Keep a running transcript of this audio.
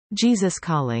Jesus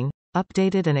Calling,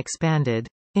 updated and expanded.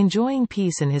 Enjoying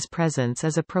Peace in His Presence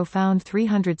is a profound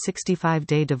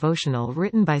 365-day devotional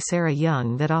written by Sarah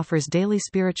Young that offers daily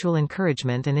spiritual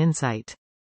encouragement and insight.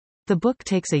 The book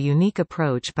takes a unique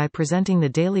approach by presenting the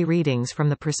daily readings from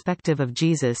the perspective of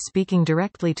Jesus speaking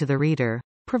directly to the reader,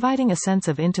 providing a sense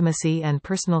of intimacy and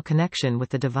personal connection with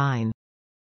the divine.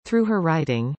 Through her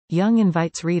writing, Young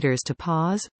invites readers to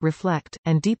pause, reflect,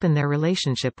 and deepen their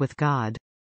relationship with God.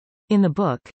 In the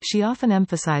book, she often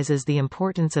emphasizes the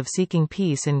importance of seeking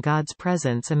peace in God's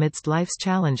presence amidst life's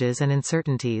challenges and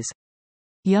uncertainties.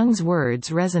 Young's words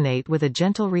resonate with a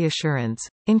gentle reassurance,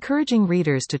 encouraging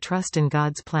readers to trust in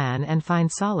God's plan and find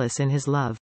solace in His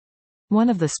love. One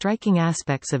of the striking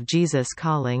aspects of Jesus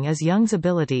Calling is Young's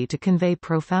ability to convey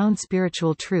profound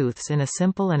spiritual truths in a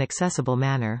simple and accessible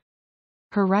manner.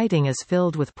 Her writing is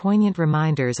filled with poignant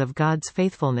reminders of God's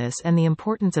faithfulness and the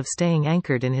importance of staying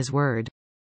anchored in His Word.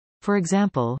 For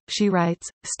example, she writes,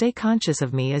 "Stay conscious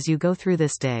of me as you go through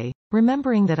this day,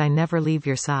 remembering that I never leave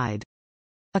your side."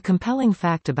 A compelling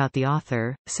fact about the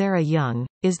author, Sarah Young,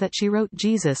 is that she wrote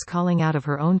Jesus Calling out of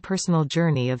her own personal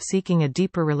journey of seeking a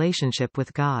deeper relationship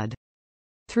with God.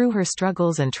 Through her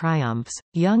struggles and triumphs,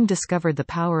 Young discovered the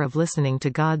power of listening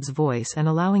to God's voice and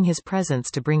allowing His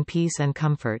presence to bring peace and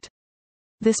comfort.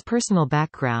 This personal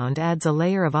background adds a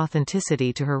layer of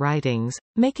authenticity to her writings,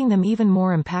 making them even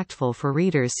more impactful for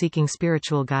readers seeking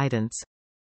spiritual guidance.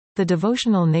 The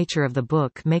devotional nature of the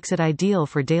book makes it ideal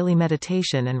for daily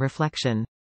meditation and reflection.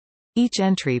 Each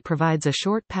entry provides a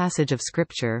short passage of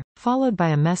scripture, followed by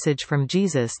a message from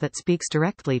Jesus that speaks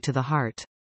directly to the heart.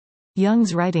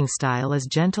 Young's writing style is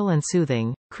gentle and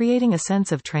soothing, creating a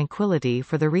sense of tranquility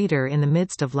for the reader in the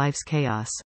midst of life's chaos.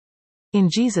 In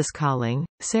Jesus Calling,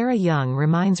 Sarah Young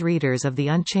reminds readers of the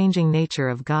unchanging nature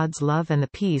of God's love and the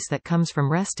peace that comes from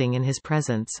resting in His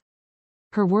presence.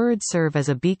 Her words serve as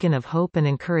a beacon of hope and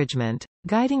encouragement,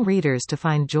 guiding readers to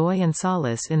find joy and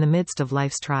solace in the midst of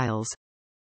life's trials.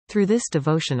 Through this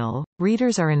devotional,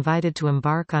 readers are invited to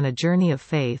embark on a journey of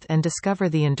faith and discover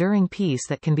the enduring peace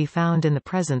that can be found in the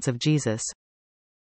presence of Jesus.